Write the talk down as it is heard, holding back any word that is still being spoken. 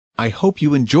I hope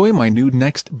you enjoy my Nood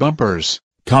next bumpers.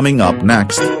 Coming up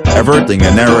next, everything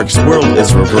in Eric's world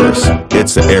is reverse.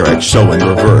 It's the Eric Show in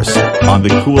reverse, on the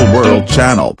Cool World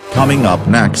channel. Coming up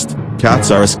next,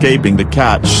 cats are escaping the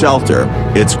cat shelter.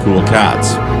 It's Cool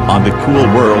Cats, on the Cool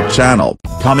World channel.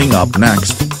 Coming up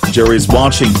next, Jerry's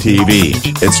watching TV.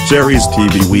 It's Jerry's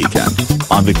TV weekend,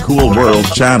 on the Cool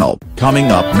World channel.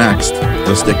 Coming up next,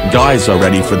 the stick guys are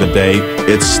ready for the day.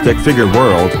 It's Stick Figure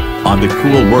World, on the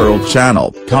Cool World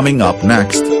channel. Coming up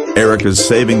next, Eric is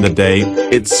saving the day.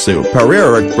 It's Super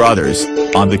Eric Brothers,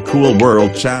 on the Cool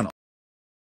World channel.